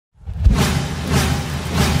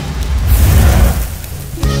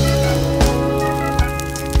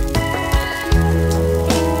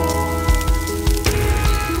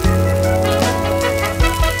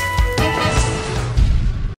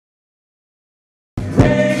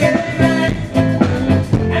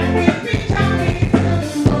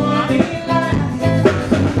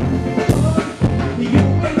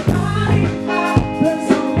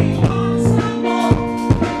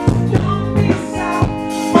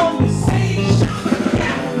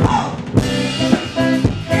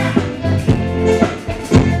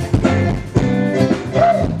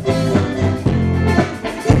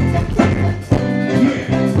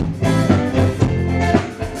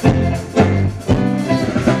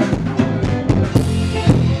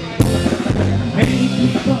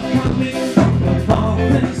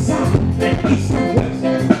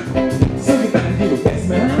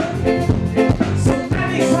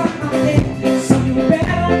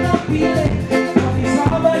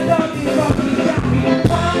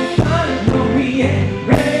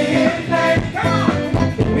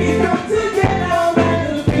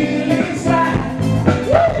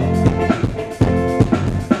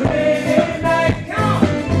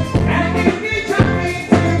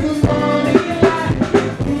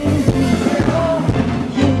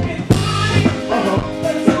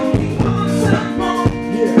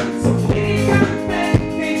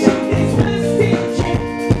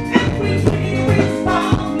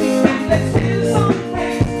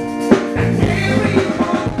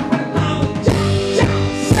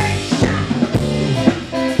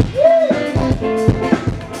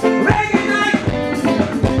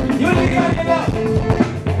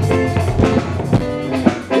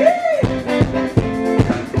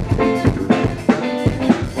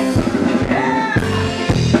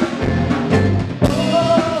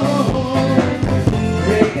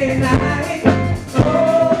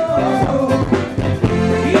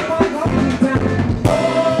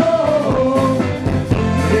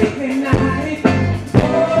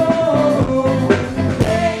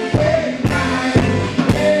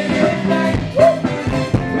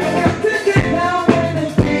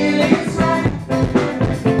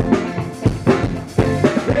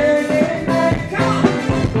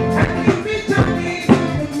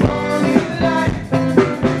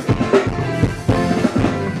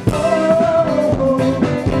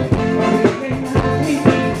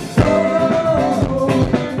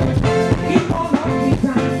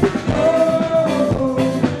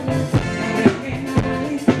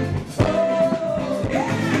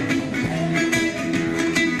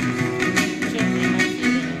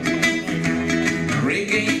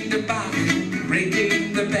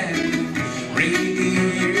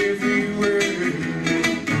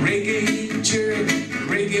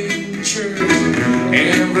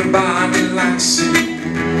Everybody likes it.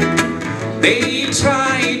 They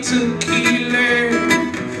tried to kill her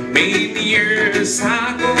many years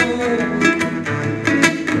ago,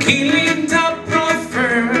 killing the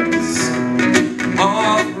prophets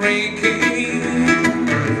of reggae,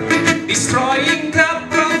 destroying the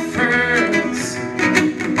prophets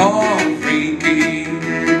of reggae.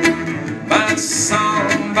 But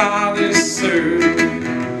somebody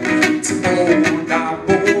said to all the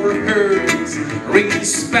poor herds,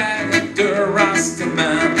 respect the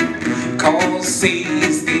Rastaman, 'cause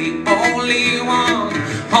he's the only one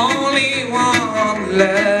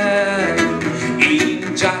left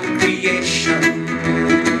in Jah creation.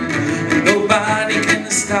 Nobody can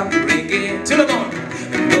stop reggae. To the bone.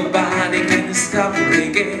 Nobody can stop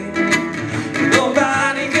reggae.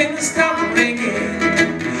 Nobody can stop reggae,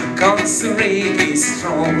 'cause reggae is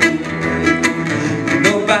strong.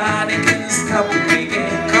 Nobody can stop reggae.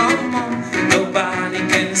 Come on. Nobody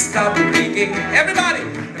can stop reggae. Everybody!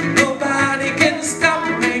 Nobody can stop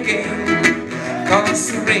reggae,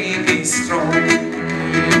 'cause reggae is strong.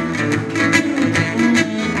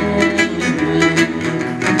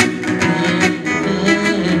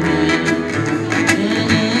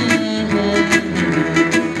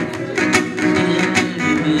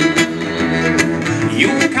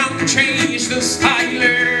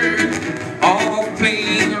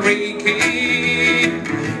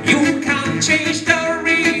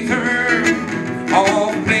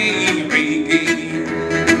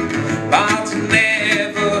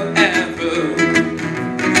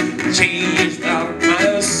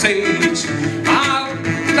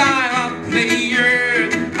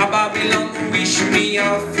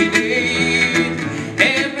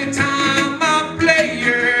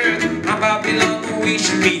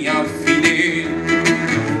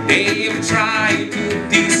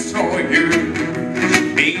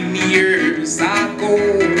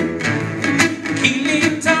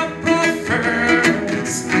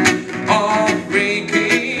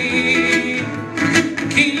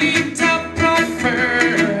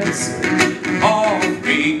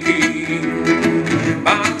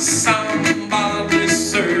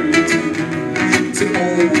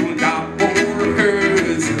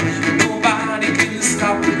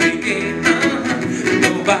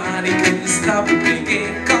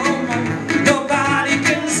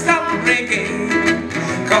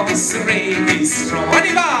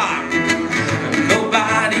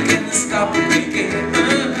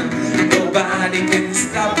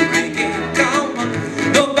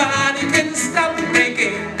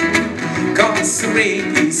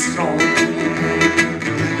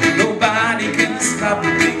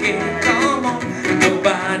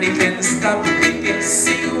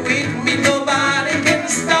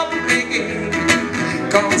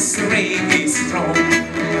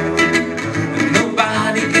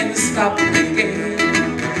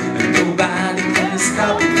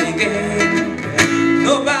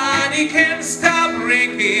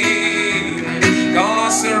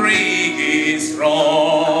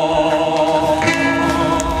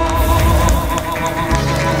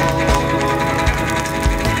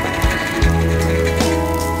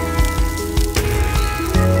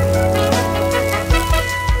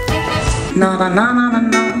 Non, non, non, non, non,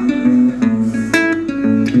 non.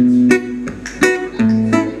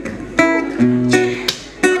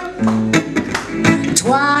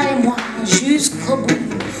 Toi et moi jusqu'au bout,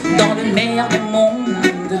 dans le meilleur des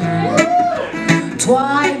mondes. Toi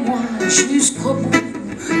et moi jusqu'au bout,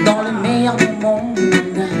 dans le meilleur des mondes.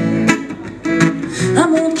 Un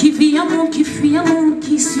monde qui vit, un monde qui fuit, un monde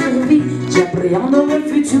qui survit. J'appréhende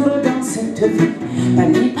le futur dans cette vie.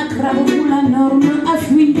 Panier à crabe où la norme a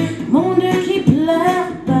fui. Monde qui pleure,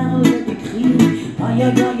 parle des cris. Aïe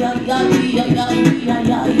aïe aïe aïe aïe aïe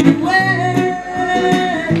aïe aïe ouais.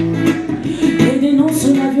 Et dénonce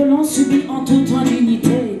la violence subie en toute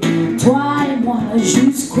indignité. Toi et moi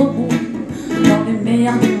jusqu'au bout, dans le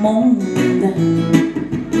meilleur des mondes.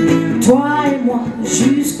 Toi et moi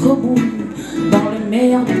jusqu'au bout, dans le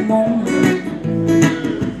meilleur des mondes.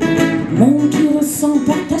 Monde qui ressent,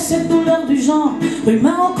 partage cette douleur du genre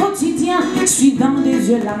humain au quotidien, suivant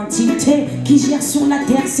des yeux l'entité qui gère sur la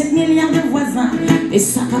terre 7 milliards de voisins et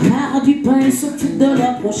s'accapare du pain et s'occupe de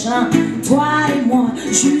leur prochain. Toi et moi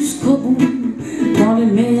jusqu'au bout, dans le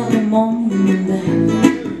meilleur des mondes.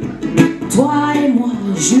 Toi et moi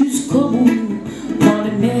jusqu'au bout, dans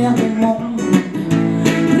le meilleur des mondes.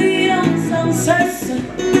 Prions sans cesse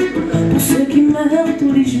pour ceux qui meurent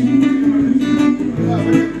tous les jours.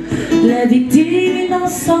 Les victimes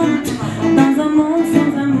innocentes dans un monde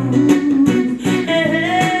sans amour.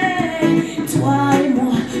 Hey, toi et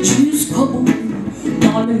moi jusqu'au bout,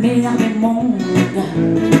 dans le meilleur des mondes.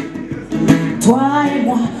 Toi et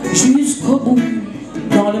moi jusqu'au bout,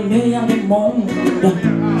 dans le meilleur des mondes.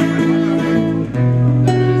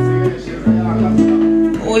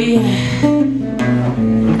 Oh yeah.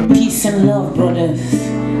 Peace and love, brothers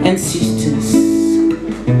and sisters.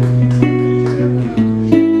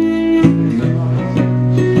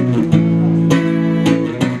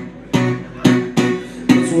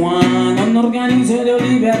 Organiser de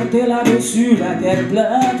liberté là-dessus, la terre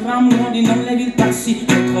pleure, l'amour inonde les villes par-ci,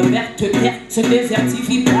 notre verte terre se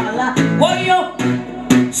désertifie par là. Oh yo,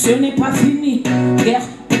 ce n'est pas fini, guerre,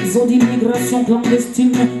 exode, immigration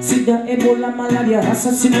clandestine, sida, Ebola, maladie,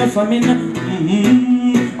 assassinat, famine,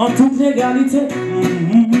 en toute légalité,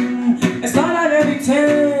 est-ce pas la vérité?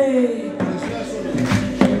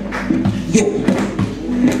 Yo.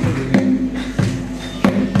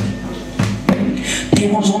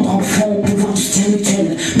 Dérangeant d'enfants au pouvoir du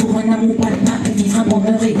spirituel, pour un amour palpable, pour vivre un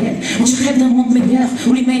bonheur réel. On se rêve d'un monde meilleur,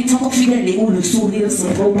 où les mains est encore fidèles et où le sourire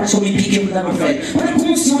s'envole pas sur les piquets de la nouvelle. Pas de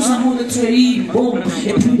conscience, amour de tuerie, boum,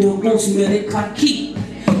 et plus de roses, mais des craquis.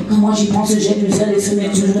 Quand moi j'y pense, j'ai du zèle et ce n'est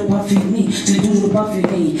toujours pas fini. C'est toujours pas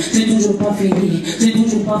fini, c'est toujours pas fini, c'est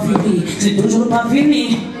toujours pas fini, c'est toujours pas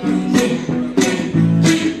fini.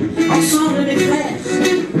 Ensemble mes frères,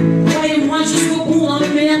 toi et moi jusqu'au bout dans le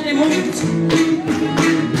meilleur des mondes.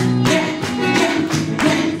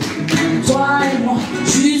 Toi et moi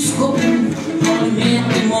jusqu'au bout dans le meilleur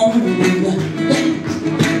des mondes.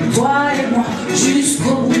 Toi et moi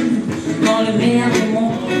jusqu'au bout dans le meilleur des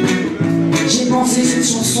mondes. J'ai pensé cette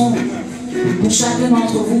chanson pour chacun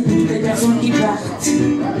d'entre vous, pour toutes les personnes qui partent,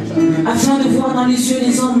 afin de voir dans les yeux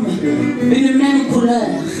des hommes une même couleur,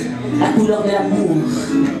 la couleur de l'amour,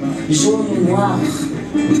 jaune, noir,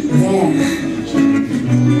 vert.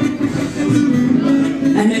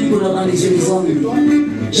 La même couleur dans les yeux des hommes.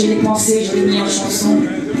 Je l'ai pensé, je l'ai mis en chanson.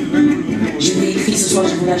 Je l'ai écrit ce soir,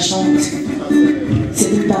 je vous la chante. Ces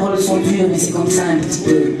deux paroles sont dures, mais c'est comme ça un petit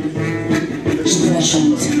peu. Je vous la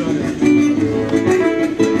chante.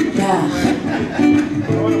 Car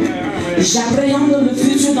j'appréhende le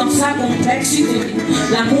futur dans sa complexité.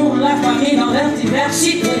 L'amour, la famille dans leur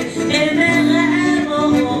diversité. Et mes rêves,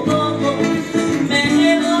 oh, oh, oh, oh.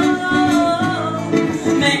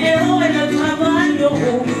 Mes héros et le travail de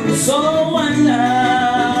haut. So and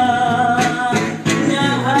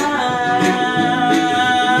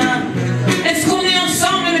est-ce qu'on est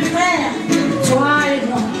ensemble mes frères? Toi et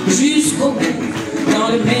moi jusqu'au bout dans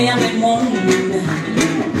le meilleur des mondes.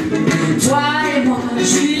 Toi et moi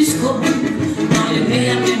jusqu'au bout dans le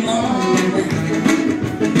meilleur des mondes.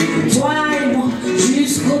 Toi et moi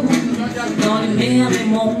jusqu'au bout dans le meilleur des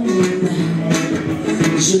mondes.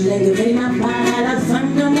 Je lèguerai ma part à la fin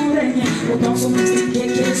de mon règne, autant sophistiqué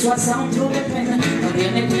qu'elle soit sans trop de peine.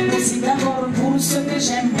 Rien n'est impossible d'abord pour ce que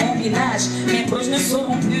j'aime, mon village. Mes proches ne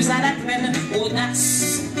seront plus à la peine.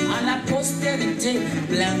 Bonass à la postérité,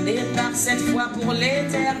 blindé par cette foi pour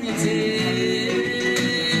l'éternité.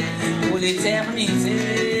 Pour l'éternité.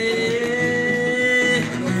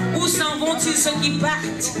 Où s'en vont-ils ceux qui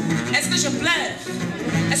partent? Est-ce que je pleure?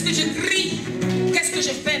 Est-ce que je crie? Qu'est-ce que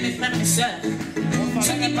je fais mes frères et sœurs?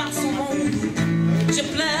 Ceux qui partent s'en vont où? Je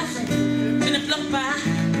pleure, je ne pleure pas.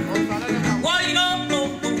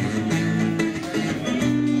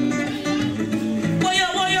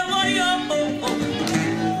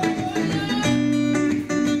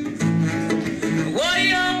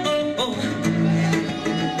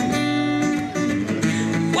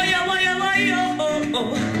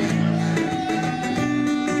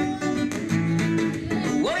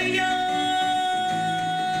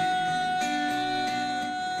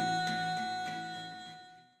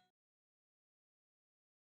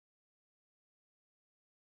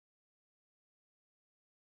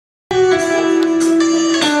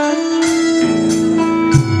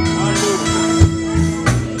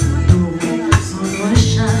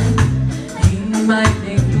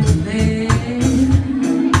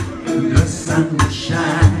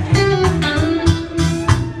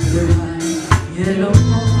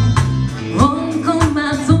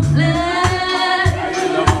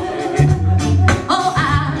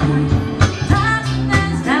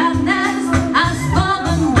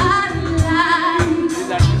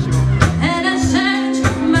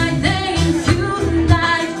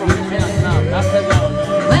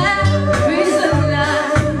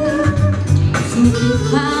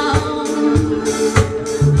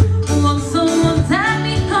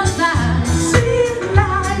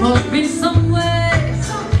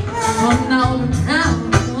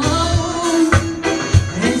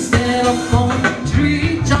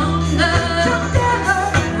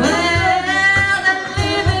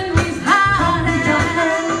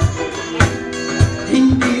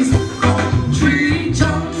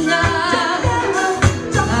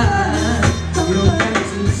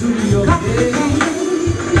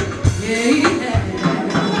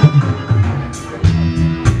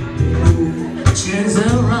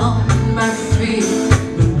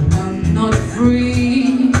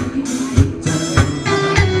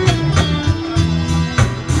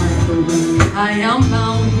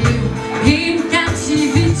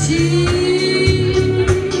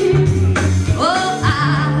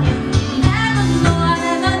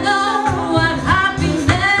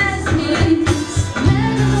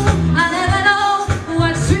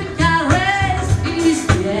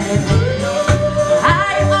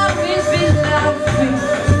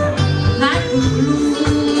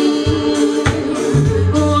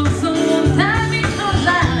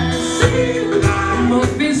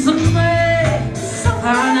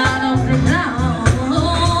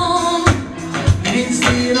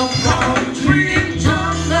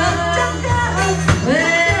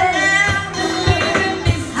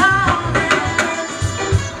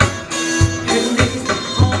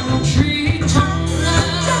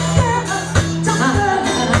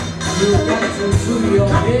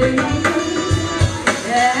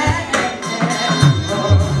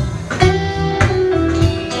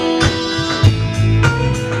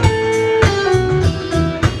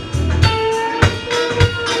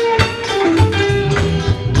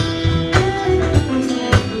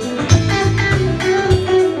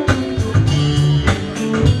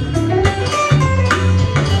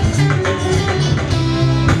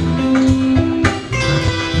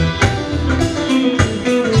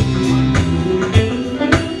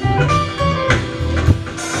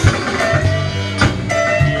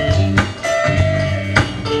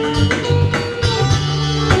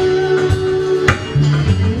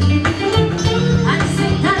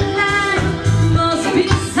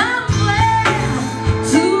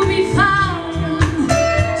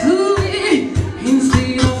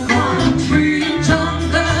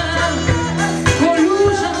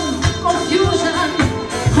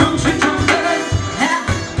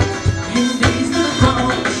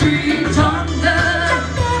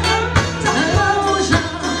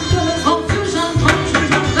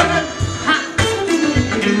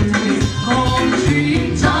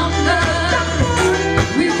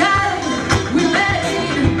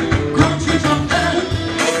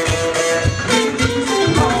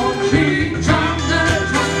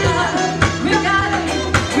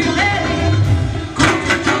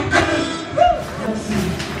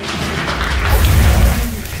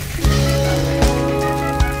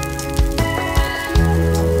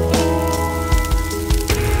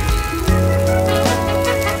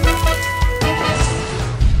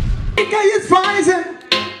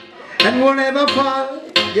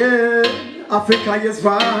 Africa is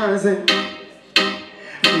rising,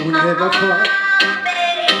 we will never fall.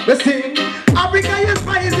 We sing, Africa is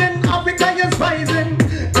rising, Africa is rising,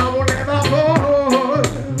 and we'll never fall,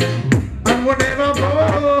 and we'll never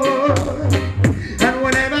fall, and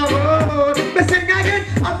we'll never fall. We sing again,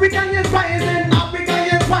 Africa is rising, Africa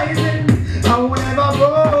is rising, and we'll never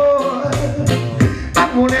fall,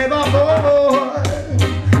 and we'll never fall,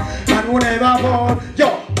 and we'll never fall. Yo,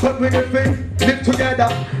 put with your feet, live together.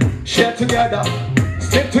 Share together,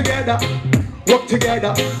 sleep together, work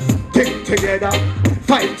together, think together,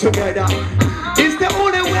 fight together. It's the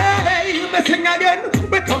only way. We sing again.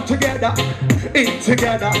 We come together, eat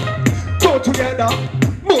together, go together,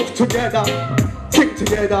 move together, think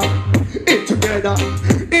together, eat together.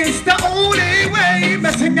 It's the only way. We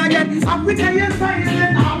sing again. Africa is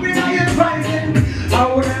rising, Africa is rising. I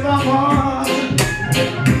will never fall,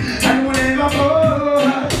 and will never fall,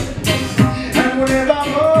 and will never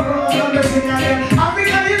fall.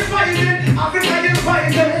 Africa is fighting, Africa is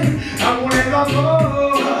fighting. I won't ever go,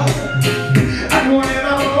 I won't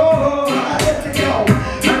ever go,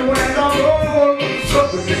 I won't ever go. So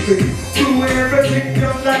do everything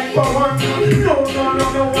just like for one. No, no, no,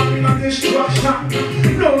 no one no destruction.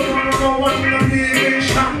 No, no, no, no one no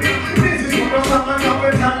division. This is what I'm talking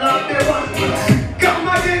about. It's a lot they want. Come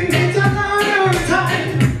again, it's a long time.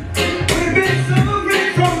 We've been so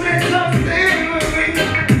great from this up there.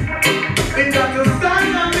 We got to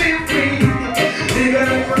stand and be free.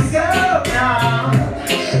 Liberate yourself now.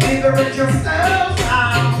 Liberate yourself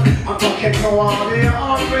now. I'm talking to all the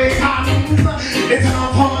Africans. It's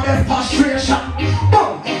enough for the frustration.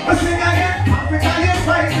 Boom! I sing again. Africa is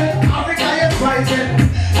rising. Africa is rising.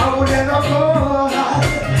 I will never go.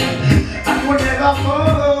 I never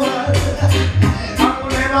fall. I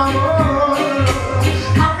will never fall.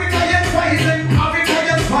 Africa is rising, Africa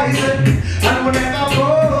is rising, and will never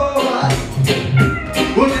fall.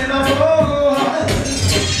 Will never fall.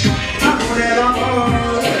 I will never fall.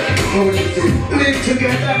 Live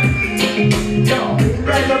together, yo,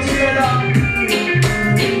 rise up together.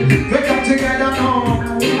 We come together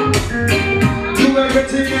now. Do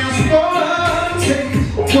everything else for us.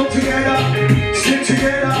 Come together, stick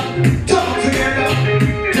together, talk together,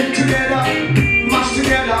 think together, march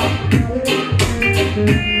together,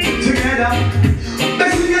 together.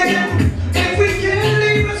 Let's sing again. If we can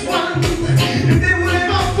leave as one, they will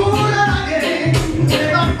never fall again.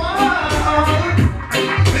 Never fall.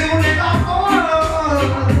 They will never fall.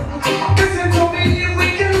 Listen to me. If we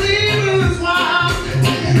can leave as one,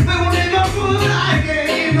 they will never fall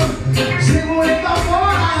again. They will never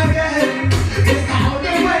fall again. It's all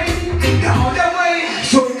the way, all the way.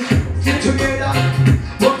 So get together,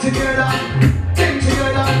 work together, think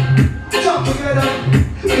together, talk together,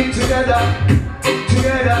 be together,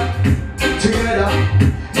 together, together.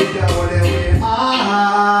 It's all the way.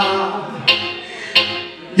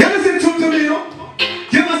 You listen to me, you know?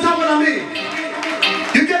 You understand what I mean?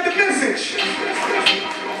 You get the message.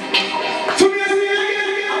 To me,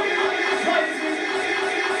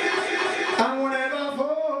 I will never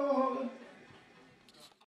fall.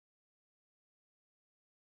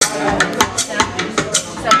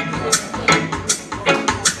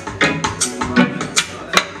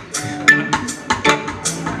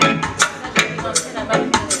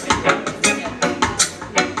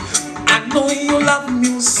 I know you love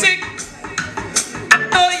music. I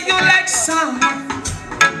know you like sound.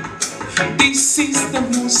 This is the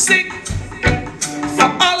music for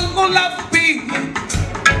all who love me.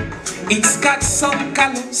 It's got some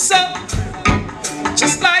calypso,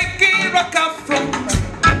 just like a rock afro.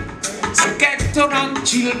 So get around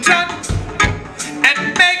children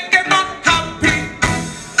and make them happy.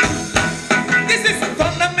 This is a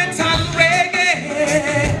fundamental reggae,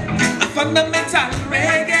 a fundamental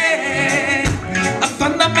reggae, a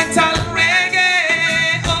fundamental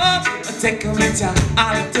reggae. Oh, take a meter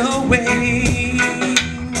out the way.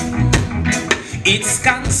 It's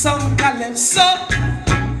got some calypso,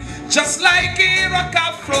 just like a rock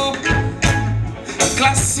afro.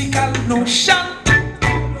 Classical notion,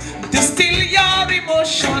 distill your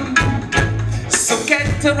emotion. So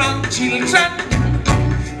get around children,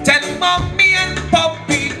 tell mommy and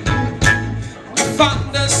poppy, you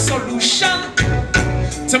found the solution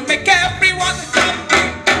to make everyone happy.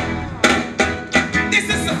 This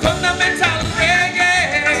is a fundamental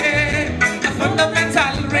reggae, a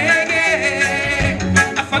fundamental reggae,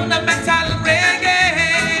 a fundamental reggae.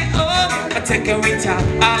 Oh, I take a winter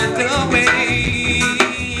out the way.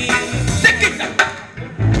 Take it up.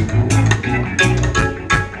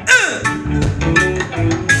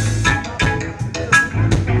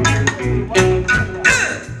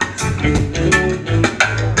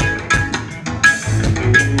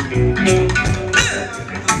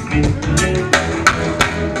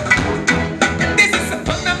 This is a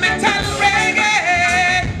fundamental reggae,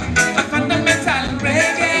 a fundamental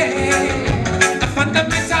reggae, a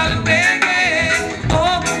fundamental reggae.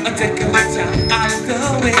 Oh, I take a winter out the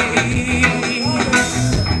way.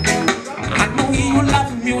 I know you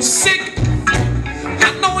love music. I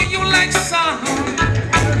know you like sound.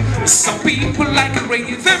 Some people like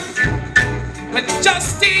rhythm, but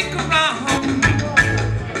just stick around.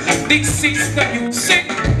 This is the music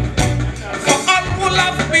for all who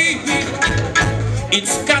love me.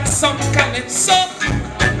 It's got some calypso,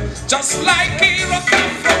 just like a rock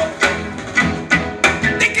afro.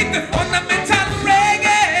 Think it's the fundamental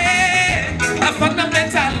reggae, a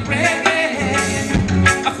fundamental reggae,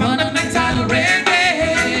 a fundamental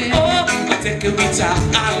reggae. Oh, I take a winter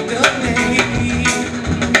out of the way.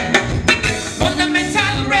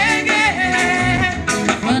 Fundamental reggae,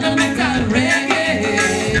 a fundamental reggae,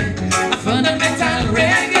 a fundamental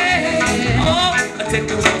reggae. Oh, I take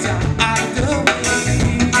a winter out of the way.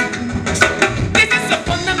 This is a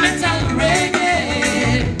fundamental reggae,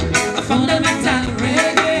 a fundamental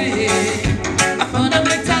reggae, a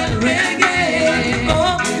fundamental reggae.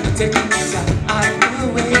 Oh, I take a winter out of the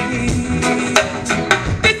way.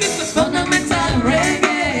 This is a fundamental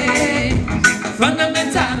reggae,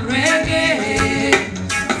 fundamental reggae,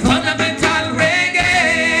 fundamental reggae.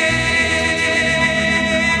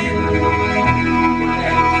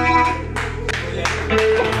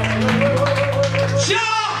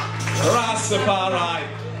 Jah Rastafari.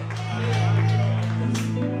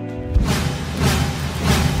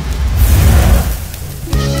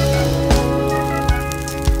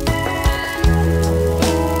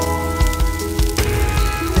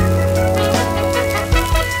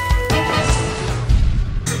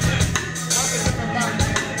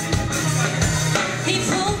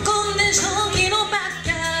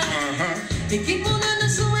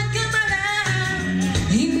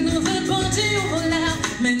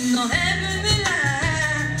 Maintenant est venu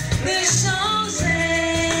l'heure de changer.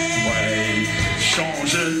 Ouais,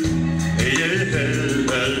 changer.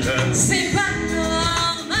 C'est pas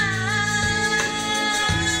normal.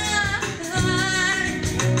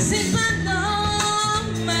 C'est pas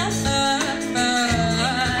normal.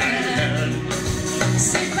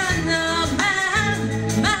 C'est pas normal.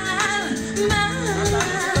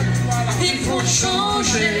 Il faut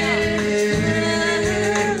changer.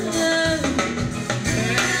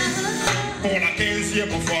 Pour la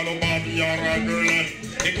 15e fois, le baby a ragueulé.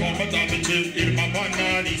 Et comme d'habitude, il m'a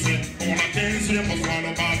banalisé. Pour la 15e fois,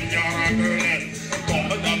 le baby a ragueulé.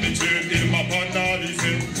 Comme d'habitude, il m'a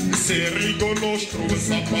banalisé. C'est rigolo, je trouve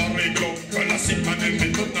ça pas réglo. Que la même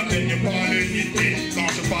méthode n'atteigne pas l'unité. Quand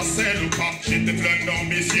je passais le pas, j'étais plein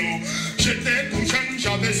d'ambition. J'étais tout jeune,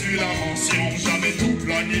 j'avais eu la mention. J'avais tout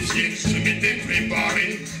planifié, je m'étais préparé.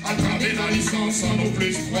 À travers la licence en au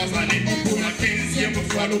plus 3 années. Pour la 15e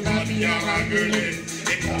fois, le baby a ragueulé.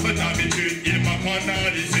 Et comme d'habitude, il m'a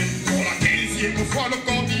banalisé. Pour la 15e fois, le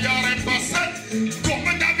corbillard est passé. Comme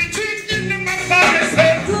d'habitude, il ne m'a pas laissé.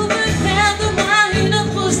 Vous me faire de moi une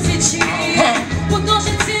prostituée. Pourtant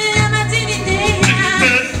je tiens à ma dignité.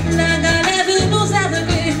 La galère nous a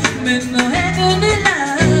aveuglés. Maintenant est venue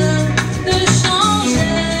l'heure de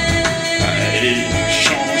changer.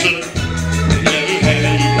 Changer.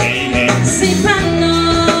 C'est pas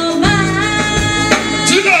normal.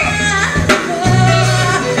 Tu l'as.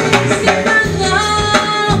 C'est pas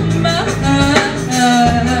normal.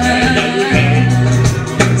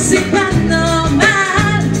 C'est pas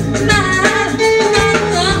normal.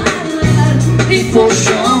 Il faut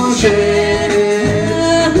changer.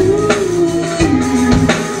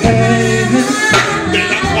 Et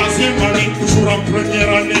la 3e année, toujours en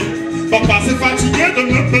première année. Papa s'est fatigué de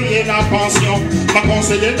me payer la pension. M'a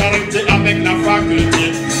conseillé d'arrêter avec la faculté.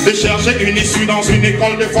 De chercher une issue dans une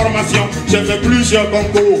école de formation. J'ai fait plusieurs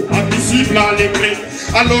concours admissibles à l'écrit.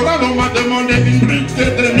 Alors on m'a demandé une brique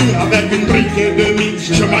et demie. Avec une brique et demie,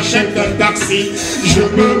 je m'achète un taxi. Je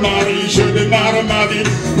me marie, je démarre ma vie.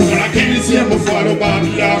 Pour la 15e fois, le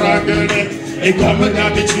baby a ragueulé. Et comme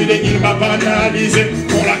d'habitude, il m'a banalisé.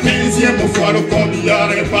 Pour la 15e fois, le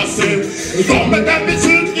corbillard est passé. Et comme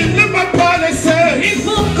d'habitude, il ne m'a pas laissé. Il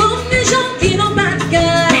faut comme les gens qui n'ont pas de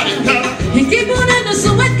cœur et qui pour ne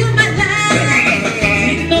souhaitent que malheur.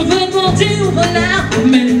 Ils n'ont vraiment du voleur.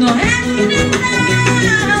 Maintenant est venue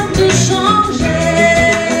l'heure de changer.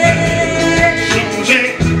 Changer,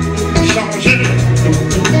 changer.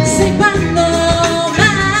 C'est pas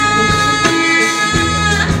normal.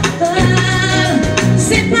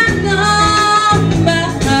 C'est pas normal.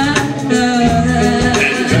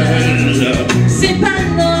 C'est pas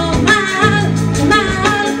normal.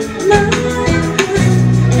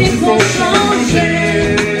 Il faut changer.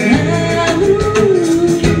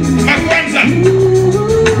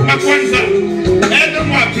 Ma Kwanza,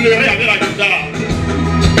 aide-moi à pleurer avec la guitare.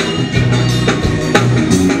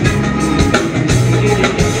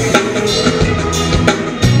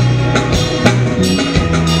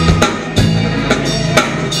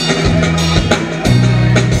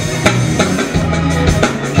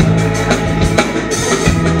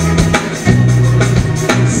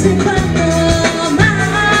 C'est pas normal.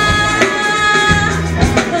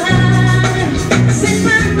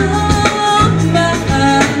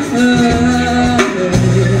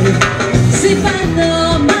 C'est pas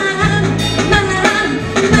normal.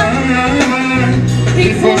 C'est pas normal.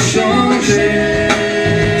 Il faut changer.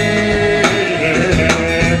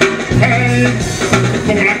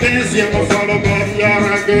 Pour la 15e fois, le baby a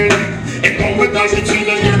ragueulé. Et comme d'habitude,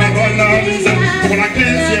 il m'a banalisé. Pour la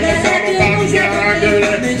 15e fois, le baby a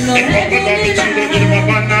ragueulé. Et comme d'habitude, il m'a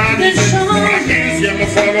banalisé. Pour la 15e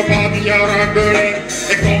fois, le baby a ragueulé.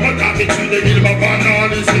 Et comme d'habitude, il m'a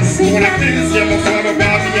banalisé. Pour la 15e fois, le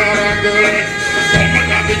baby a ragueulé. Comme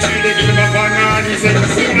d'habitude, il m'a banalisé.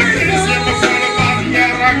 Pour la 15e fois, le baby a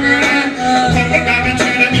ragueulé. Comme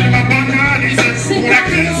d'habitude, il m'a banalisé. Pour la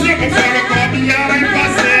 15e fois, le corbillard est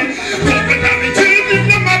passé. Comme d'habitude, il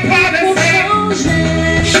ne m'a pas laissé.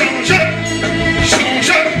 Changer,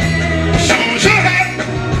 changer, changer.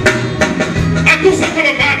 À tout ce que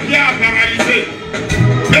le baby a paralysé.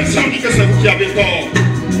 Même si on dit que c'est vous qui avez tort,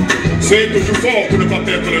 soyez toujours fort pour ne pas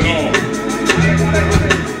perdre le nord.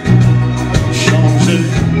 Changer,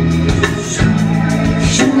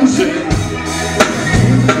 changer,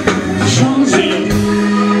 changer.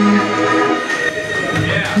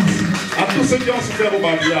 À tous ceux qui ont souffert au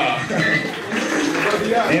babillard.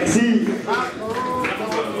 Merci.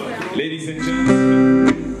 Ladies and gentlemen.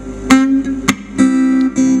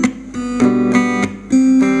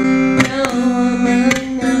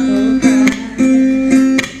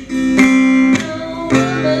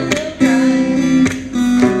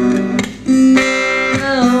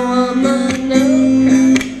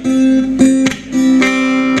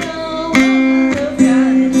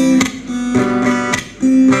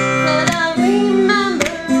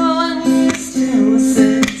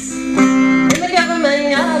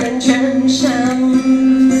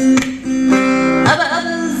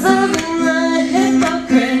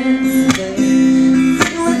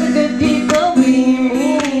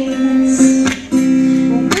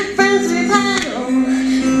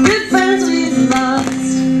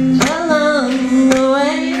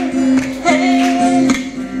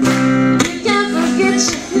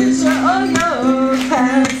 go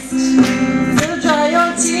past. So dry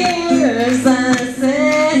your tears, I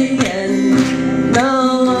say again. No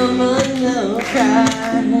woman, no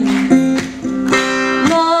cry.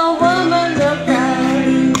 No woman, no cry.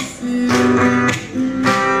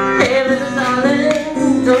 Hey little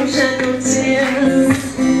darling, don't shed no tears.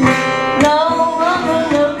 No woman,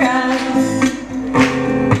 no cry.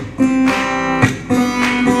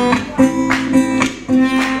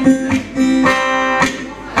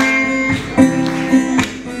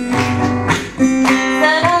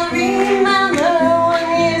 That I remember when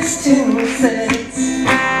we used to sit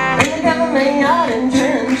in the government yard in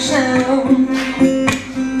Trenchtown,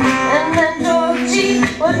 and then Georgie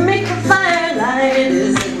would make a firelight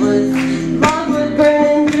as it would log would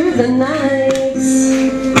burn through the night,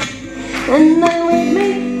 and then we'd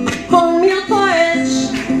make cornmeal porridge,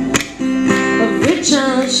 of which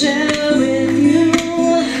I'll share with you.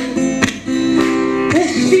 It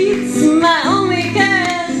feeds my only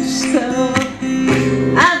cash, so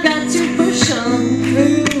I've got to push on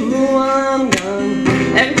through. I'm gone.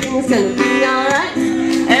 Everything's gonna be alright.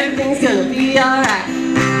 Everything's gonna be alright.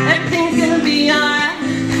 Everything's gonna be alright.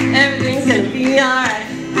 Everything's gonna be alright.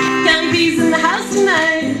 Candy B's in the house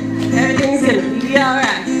tonight. Everything's gonna be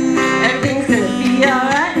alright. Everything's gonna be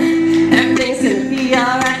alright. Everything's gonna be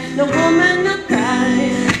alright. No woman, no cry.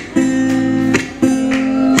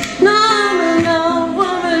 No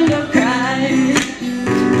woman, no cry.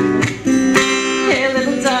 Hey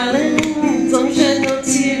little darling, don't shed no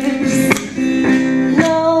tears.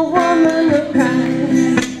 No woman, no cry.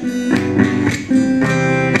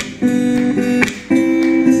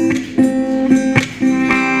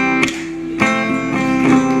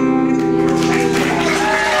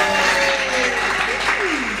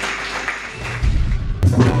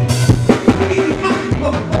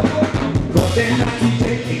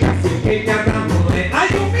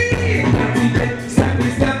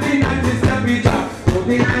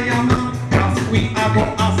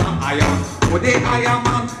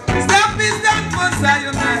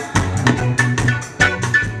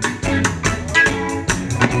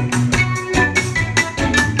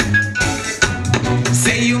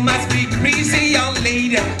 Say you must be crazy, young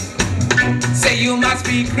lady. Say you must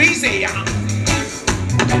be crazy, young.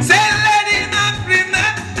 Say lady, not prima.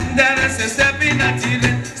 That is a step in a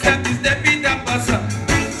tigre. Step in the bus.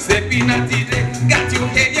 Step in a tigre. Got your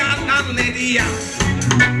head, young lady, young.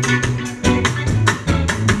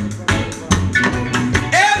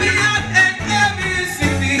 Every yard and every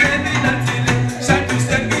city, every native. Shall to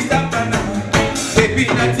step in the banana. Step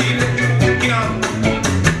in a tigre, young.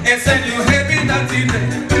 And send you heavy native.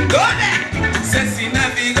 Go there. Say, see,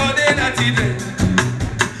 navi, go there, native.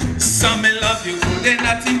 Some may love you, go there,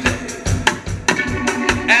 native.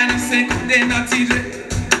 And I say, they're not easy.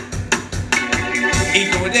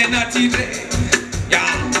 Ego, they're not easy.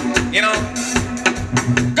 Yeah, you know.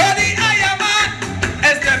 Go the Iron Man.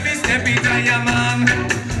 Step it, Iron Man.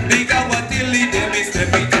 Bigger what the lead, them is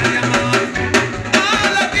step it, Iron Man.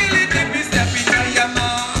 All of the lead, them is step it, Iron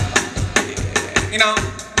Man. You know.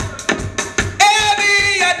 Heavy,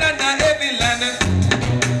 heavy land.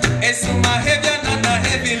 It's my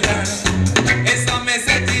heavy land. It's a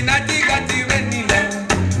message in a tigati ready land.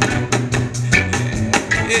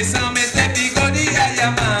 It's a message because the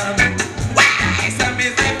Iron Man. It's a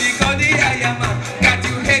message because the Iron Man.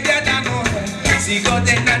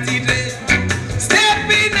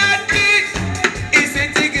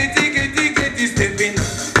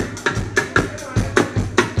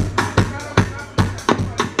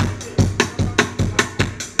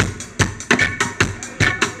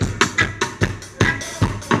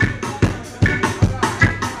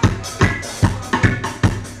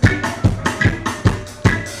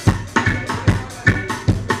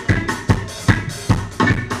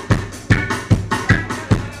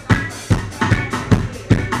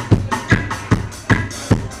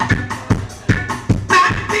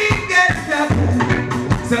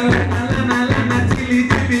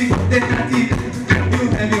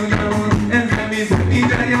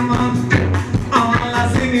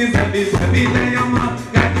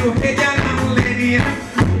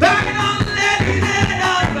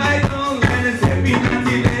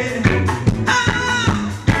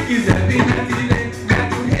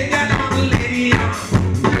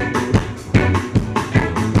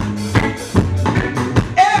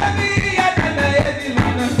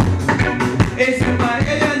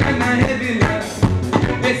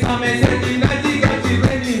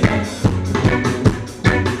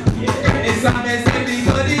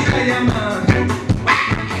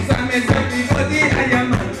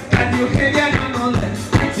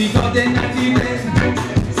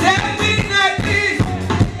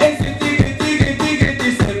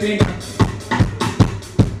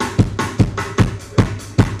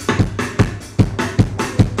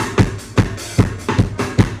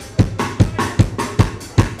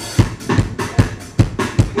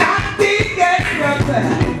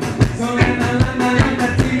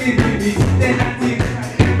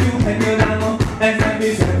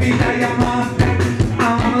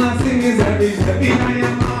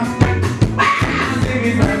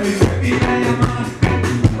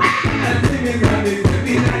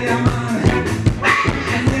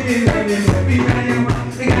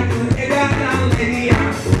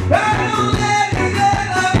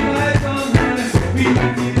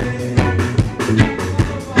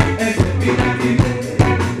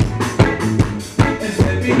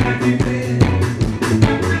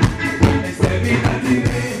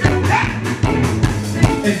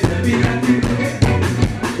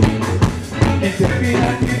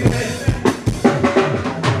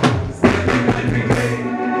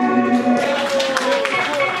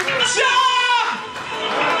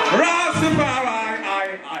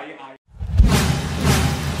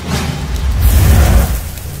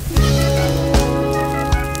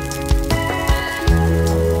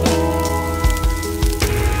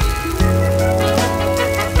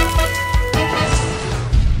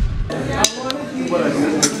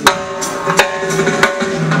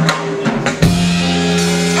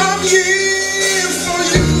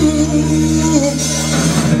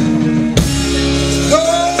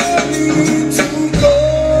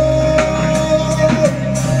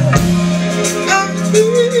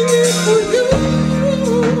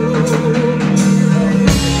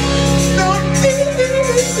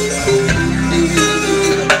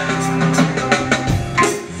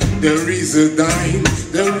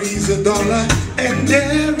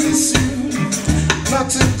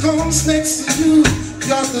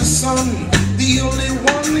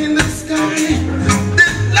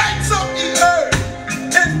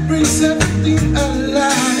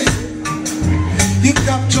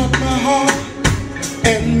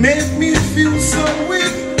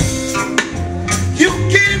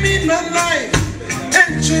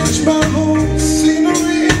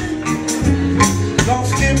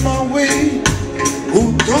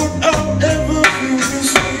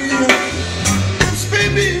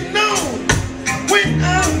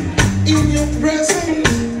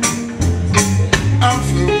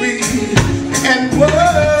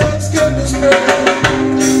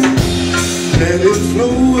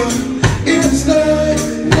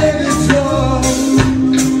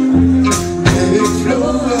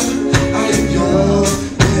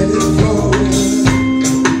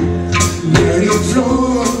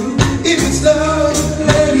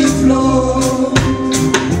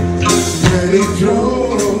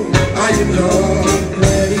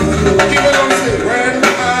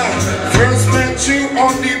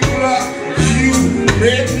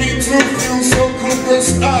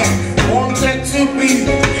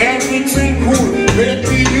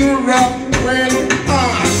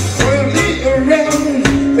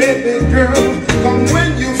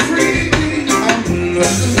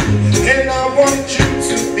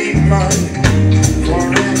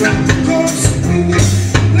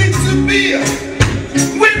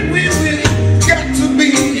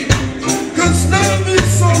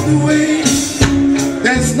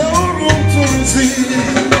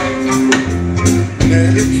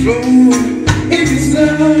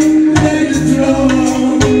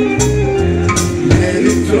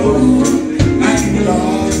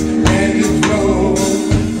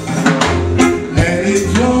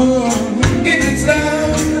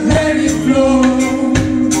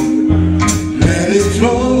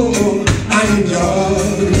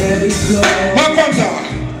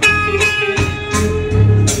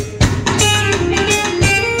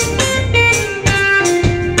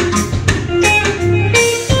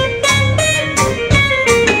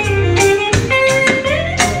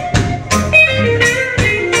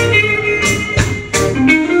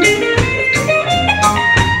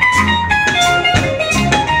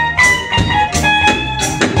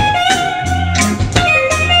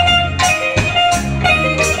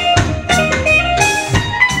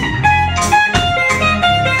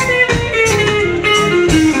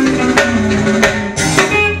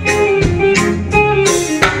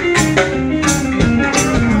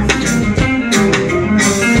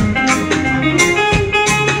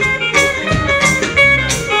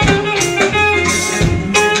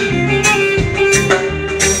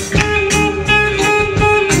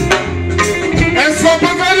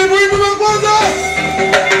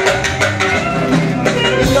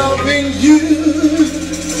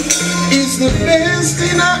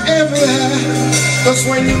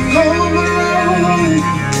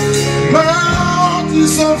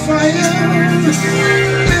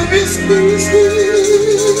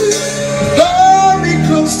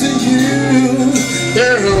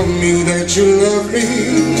 Tell me that you love me.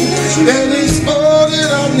 That is all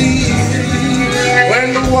that I need.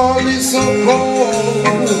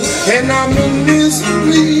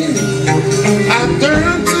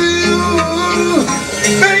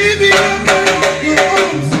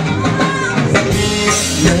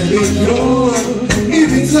 it flow.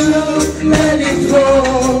 If it's love, let it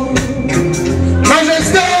flow.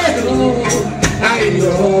 Majesty, I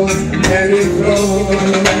know, let it flow.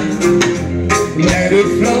 Let it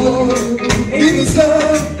flow. If it's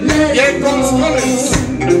love, let it flow.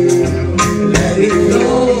 Let it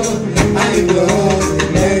flow. I know,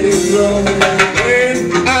 let it flow.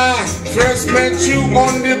 When I first met you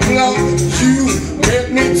on the block, you made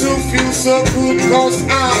me to feel so good, cause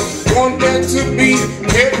I wanted to be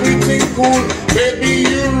everything cool. Baby,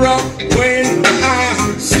 you rock. When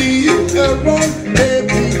I see you around,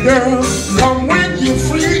 baby girl, come when you're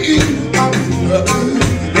free,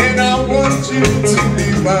 and I want you to be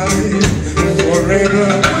mine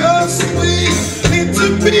forever. Well, sweet, need to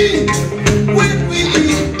be when we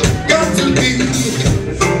got to be,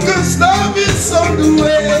 cause love is on the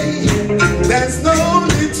way. There's no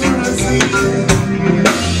need to resist.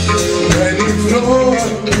 Let it flow.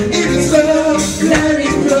 It is love. Let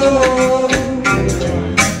it flow.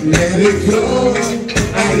 Let it flow.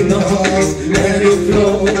 I know. Let it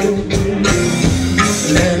flow.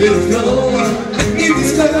 Let it flow. It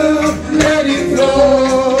is love. Let it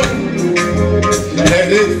flow.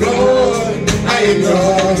 Let it flow. I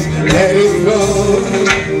know. Let it flow.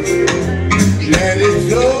 Let it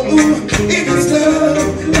flow. It is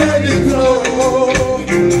love. Let it flow.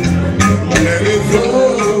 Let it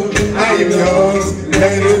flow. I know.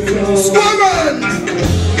 Let it flow. Squadron!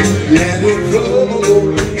 Let it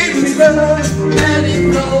flow. It is love. Let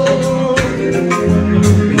it flow.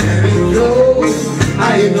 Let it flow.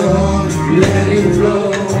 I know. Let it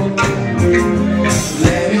flow.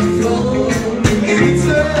 Let it flow. It is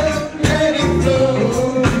love. Let it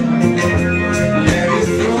flow. Let it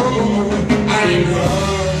flow. I know.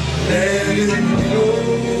 Let it flow.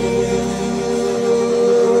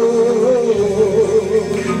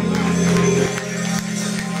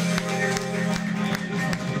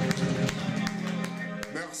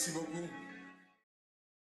 Merci beaucoup.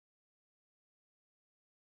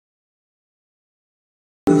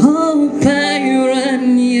 Oh,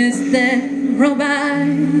 Camerooun, yes, that robot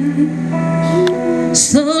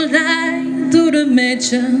so light to the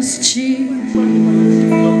major's chief.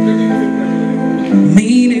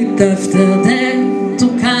 Minute after that to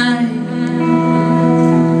kind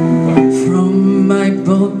from my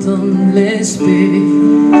bottomless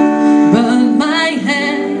pit, but my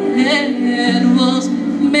head was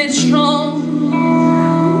made strong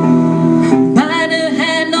by the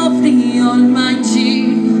hand of the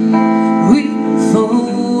Almighty. We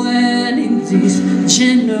forward in this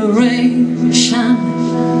generation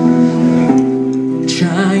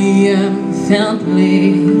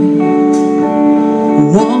triumphantly.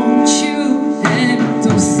 Won't you have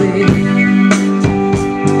to say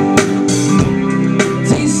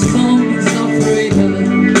these songs of freedom,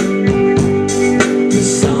 the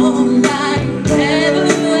song like ever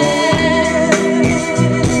had,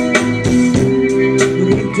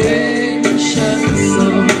 redemption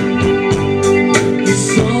song, the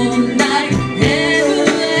song like ever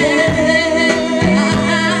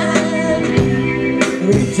had,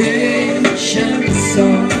 redemption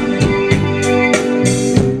song,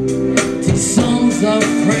 the songs of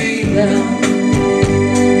freedom.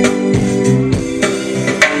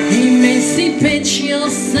 Emancipate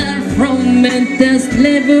yourself from mental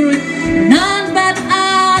slavery. None but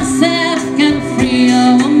ourselves can free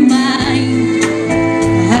our mind.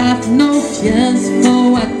 Have no fears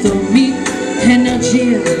for atomic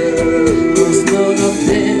energy, cause none of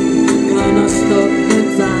them gonna stop the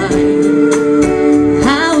time.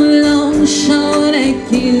 How long shall they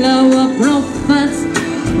kill our prophets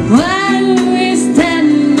while we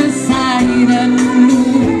stand beside and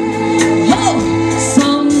look? Oh,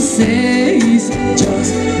 some say it's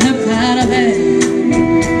just a part of it.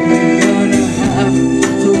 We're gonna have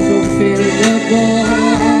to fulfill the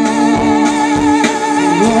bond.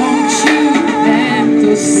 Won't you have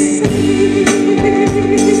to sing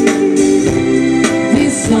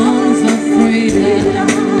these songs of freedom?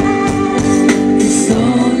 It's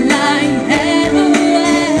all I ever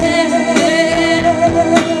had.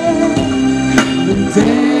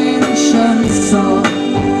 Redemption song.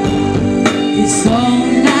 It's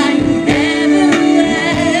all I ever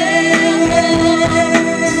had.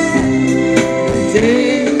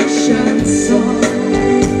 Redemption song.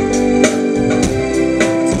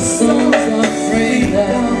 The songs of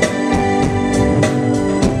freedom.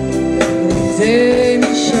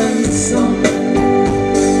 Redemption song.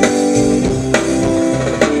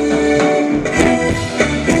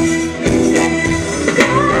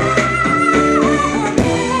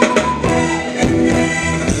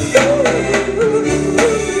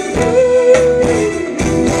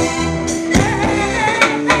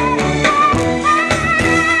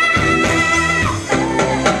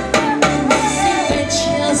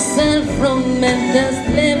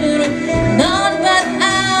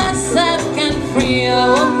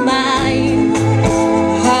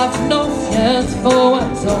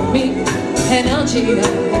 one's on me, energy,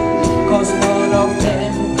 cause none of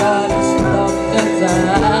them got to stop the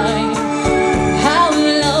time. How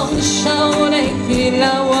long shall they kill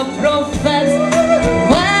our prophets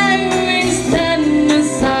while we stand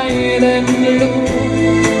aside and look?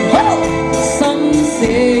 Oh, some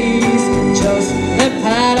say it's just a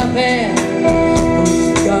part of it,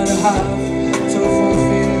 who's gonna have to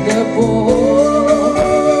fulfill the book?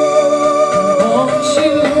 Don't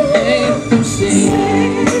you hate to see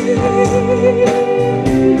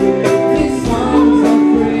these songs of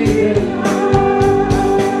freedom?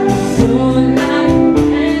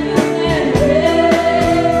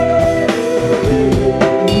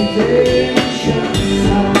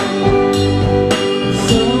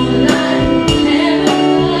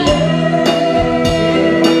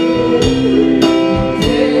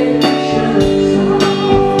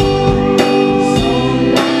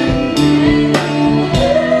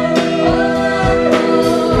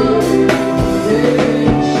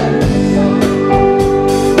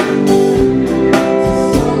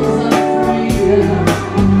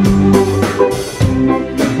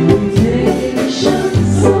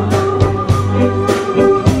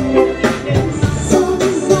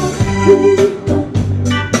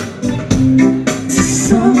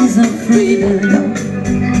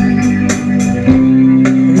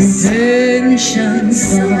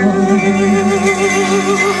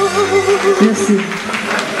 Merci.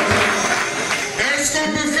 Est-ce qu'on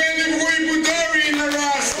peut faire du bruit pour Dorine the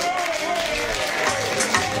Rastawoman?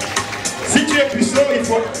 Si tu es puissant, il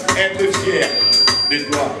faut être fier de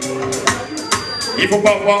toi. Il ne faut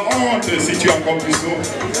pas avoir honte si tu es encore puissant.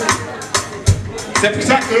 C'est pour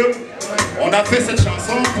ça qu'on a fait cette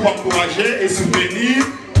chanson pour encourager et soutenir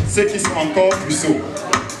ceux qui sont encore puissants.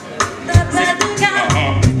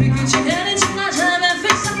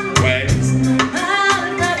 Ouais.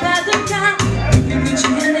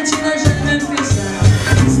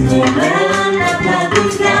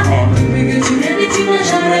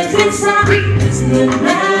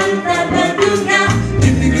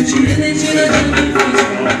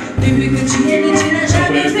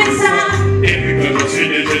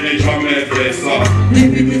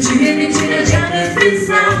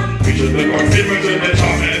 Je te confirme, je n'ai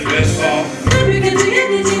jamais fait ça. Depuis que tu es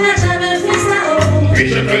né, tu n'as jamais fait ça. Oui,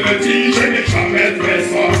 je te le dis, je n'ai jamais fait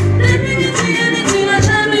ça. Depuis que tu es né, tu n'as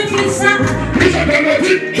jamais fait ça. Oui, je te le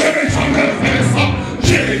dis, je n'ai jamais fait ça.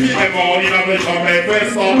 Jérémie est mort, il n'avait jamais fait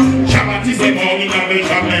ça. Jah Myke est mort, il n'avait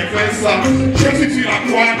jamais fait ça. Jésus sur la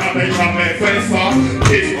croix n'avait jamais fait ça.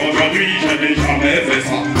 Et aujourd'hui, je n'ai jamais fait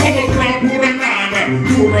ça. On me prend pour un âne,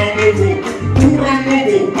 pour un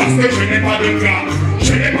bobo, parce que je n'ai pas de gars.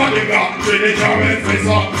 Je n'ai pas de gars, je n'ai jamais fait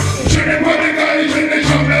ça. Je n'ai pas de gars et je n'ai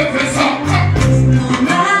jamais fait ça.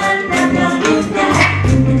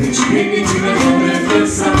 Tu es né, tu n'as jamais fait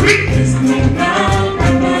ça.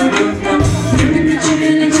 Depuis que tu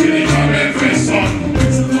es né, tu n'as jamais fait ça.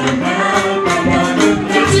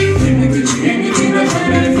 Depuis que tu es né, tu n'as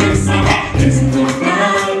jamais fait ça.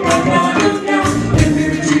 Depuis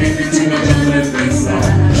que tu es né, tu n'as jamais fait ça.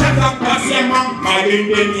 J'attends patiemment ma lune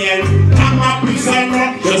de miel. À ma puissance,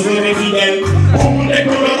 je serai fidèle. On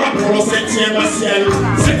décollera pour le 7e ciel.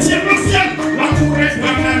 7e ciel, l'amour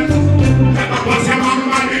éternel. J'attends patiemment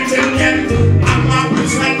ma lune de miel. À ma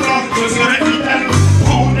puissance, je serai fidèle. On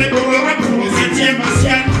décollera pour le 7e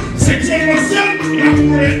ciel. 7e ciel,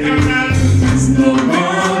 l'amour éternel. C'est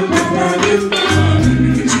normal, papa de toi.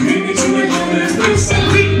 Depuis que tu es né, tu n'as jamais fait ça.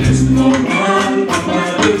 C'est normal, papa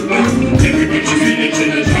de toi. Depuis que tu es né, tu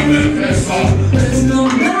n'as jamais fait ça. C'est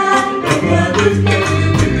normal, papa de toi.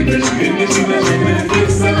 Depuis que tu es né, tu n'as jamais fait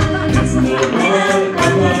ça. C'est normal,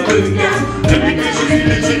 papa de toi. Depuis que tu es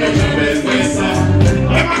né, tu n'as jamais fait ça.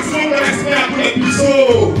 Un maximum de respect à tous les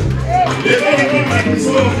puceaux. Les gens les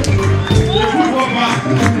puceaux. Je ne vous vois pas.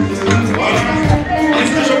 Voilà.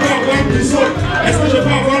 Est-ce que je peux avoir un puceau? Est-ce que je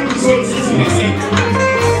peux avoir un puceau ici sur la scène?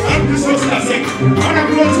 Un puceau sur la scène. On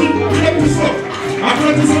applaudit le puceau.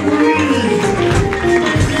 Applaudissez pour lui.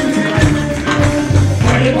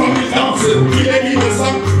 Voyez comme il danse, il est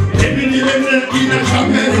innocent. Et puis il est né, il n'a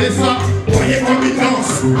jamais fait ça. Voyez comme il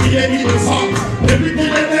danse, il est innocent. Depuis qu'il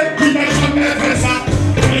est né, il n'a jamais fait ça.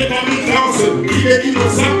 Voyez comme il danse, il est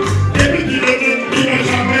innocent. Depuis qu'il est né, il n'a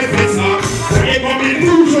jamais fait ça. Voyez comme il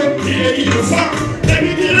bouge, il est innocent.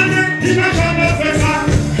 Depuis qu'il est né, il n'a jamais fait ça.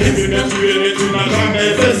 Depuis que tu es né, tu n'as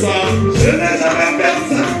jamais fait ça. Je n'ai jamais fait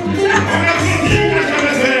ça. On a dit qu'il n'a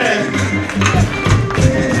jamais fait.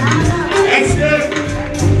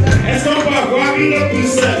 Est-ce qu'on peut avoir une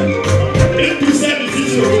pucelle? Une pucelle ici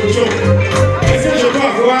sur Rojo. Est-ce que je peux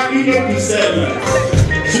avoir une pucelle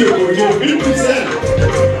sur Rojo? Une pucelle.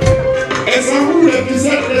 Elles sont où les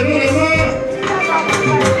pucelle, lève les mains.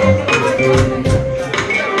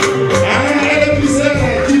 Ah, la pucelle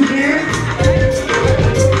qui vient.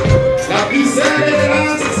 La pucelle est là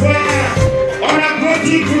ce soir. On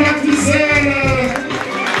applaudit pour la pucelle.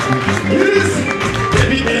 Yes. Et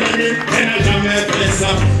puis elle n'a jamais fait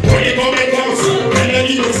ça. Voyez comme elle danse, elle est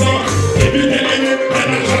innocente. Et puis elle n'a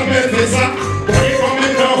jamais fait ça. Voyez comme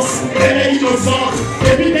elle danse, elle est innocente.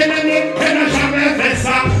 Et puis elle n'a jamais fait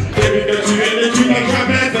ça. Et puis que tu es né, tu n'as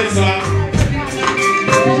jamais fait ça.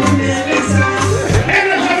 Elle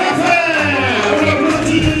n'a jamais fait. On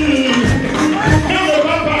l'applaudit. Non, le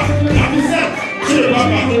papa, la pucelle, c'est le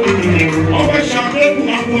papa. On va chanter pour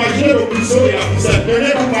encourager le puceau et la pucelle.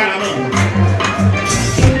 Donnez-vous par la main.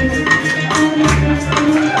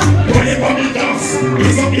 Voyez comme ils dansent,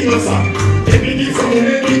 ils sont innocents. Et puis ils sont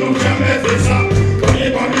nés, ils n'ont jamais fait ça. Voyez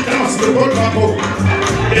comme ils dansent, le bon drapeau.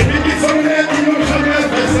 Et puis ils sont nés, ils n'ont jamais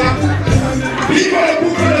fait ça. Vive le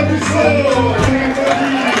boucle de puceau.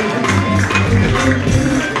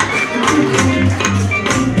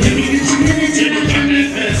 Et puis ils sont nés, ils n'ont jamais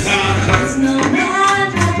fait ça.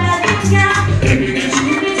 Et puis ils sont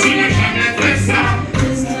nés, ils n'ont jamais fait ça. Et puis ils sont nés, ils n'ont jamais fait ça.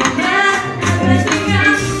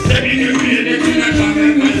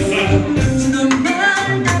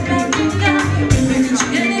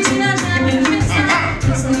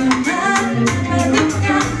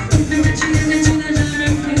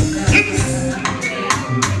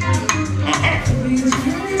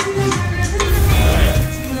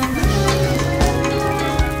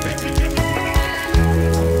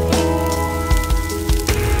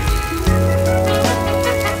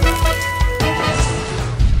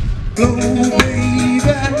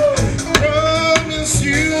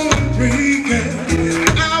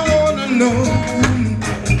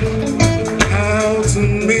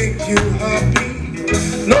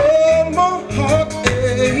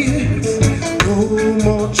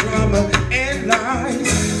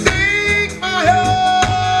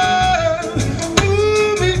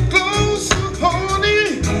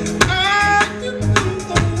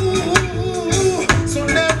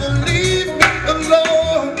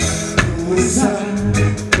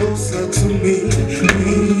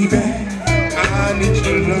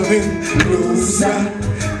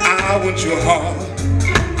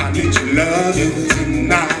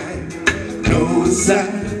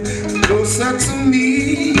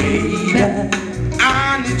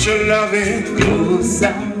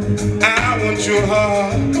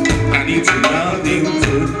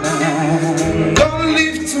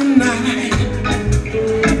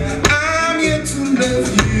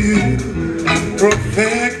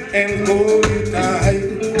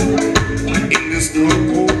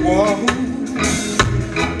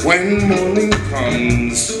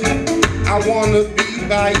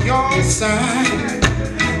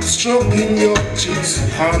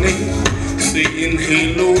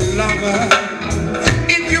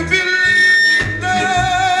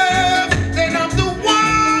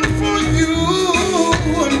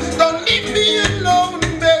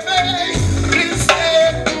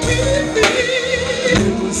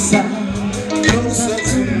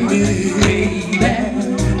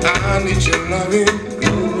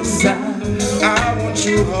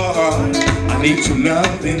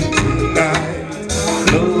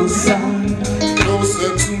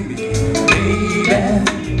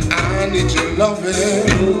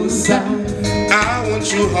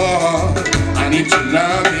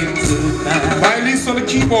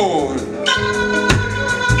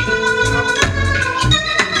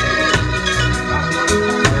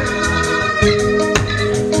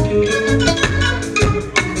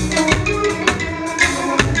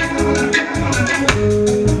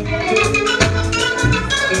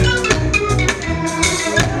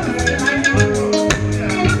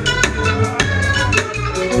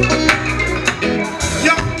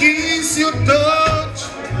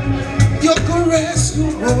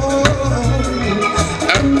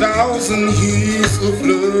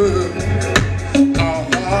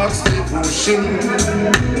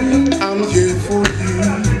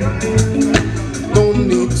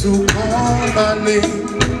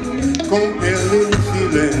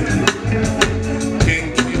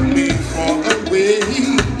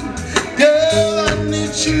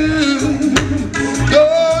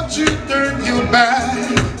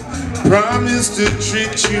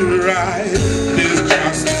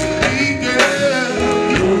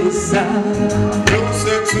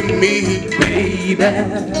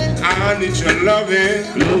 I need your loving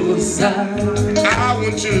closer. I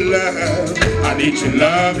want your love. I need your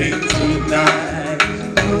loving tonight.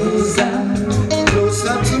 Closer,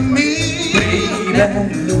 closer to me, baby.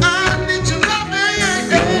 I need your loving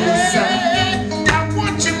closer. I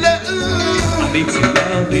need to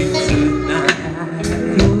love it tonight.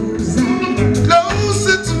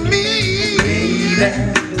 Closer to me, Baby,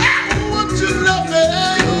 I want your loving.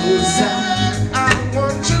 closer. I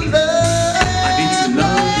want your love. I need to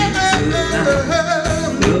love it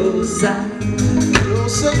tonight. Closer,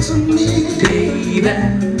 Closer to me, baby.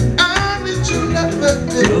 I need your loving.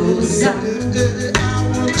 Closer. I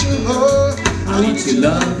want your love. I need to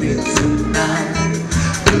love it tonight.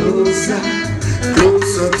 Closer,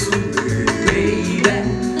 Closer to me,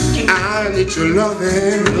 baby. I need your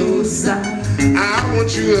loving. Closer, I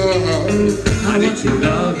want your love. I need to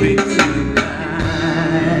love it tonight.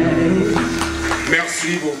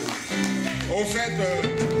 Merci beaucoup. Au fait,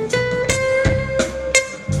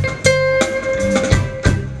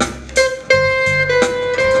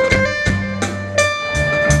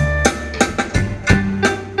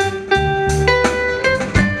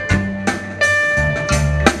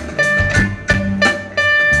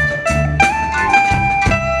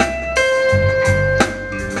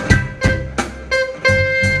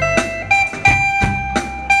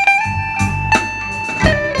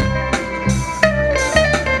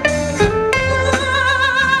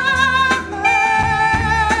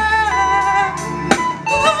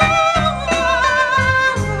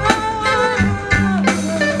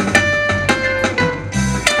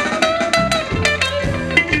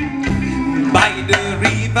 by the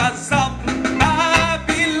rivers of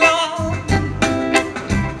Babylon,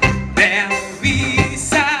 there we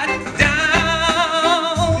sat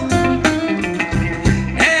down,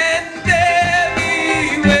 and there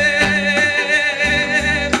we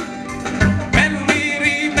wept when we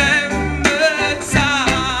remembered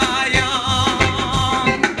Zion.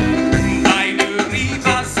 By the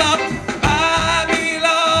rivers of Babylon,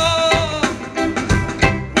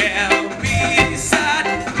 where we sat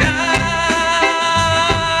down,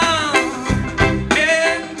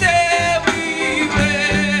 and there we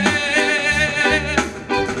wept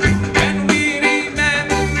when we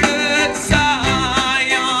remembered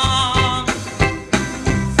Zion.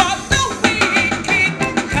 For the wicked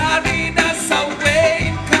carried us away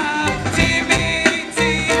in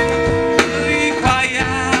captivity,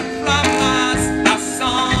 required from us a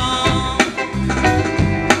song.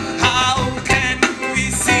 How can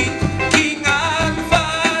we sing King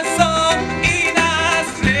Alpha's song in a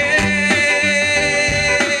strange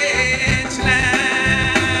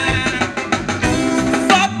land?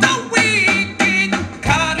 For the wicked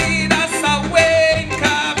carried us away in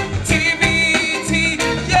captivity,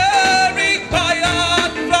 you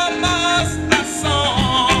required from us a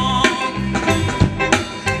song.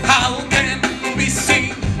 How can we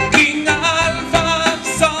sing King Alpha's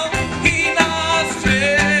song in a strange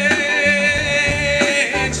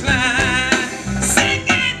land?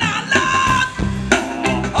 Singing along,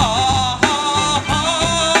 oh, oh, oh,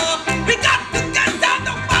 oh. We got to get down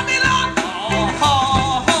to Babylon, oh,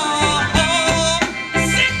 oh, oh, oh.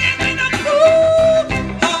 Singing in a groove,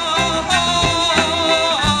 oh, oh,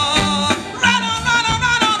 oh. Run on, run on,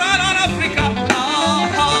 run on, run on, Africa,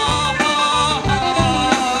 oh, oh,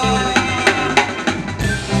 oh, oh.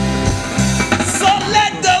 So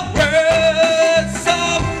let the words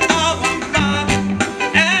of our mouth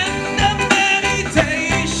and the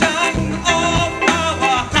meditation of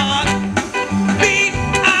our heart be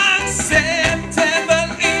acceptable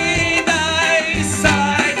in thy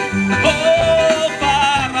sight, oh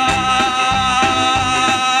Barai.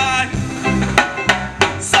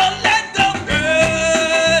 So let the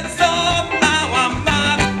words of our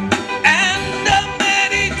mouth and the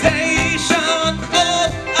meditation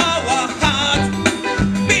of our heart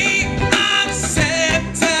be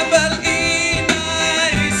acceptable in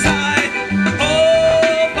thy sight,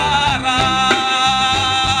 oh Barai.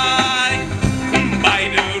 By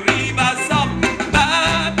the rivers of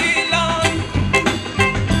Babylon,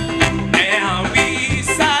 there we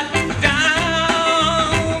sat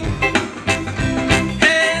down,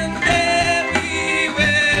 and there we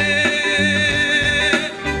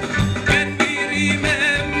wept when we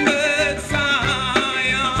remembered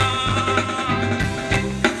Zion.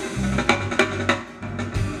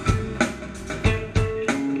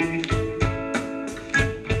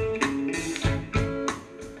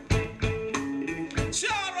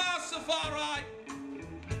 Jah Rastafari.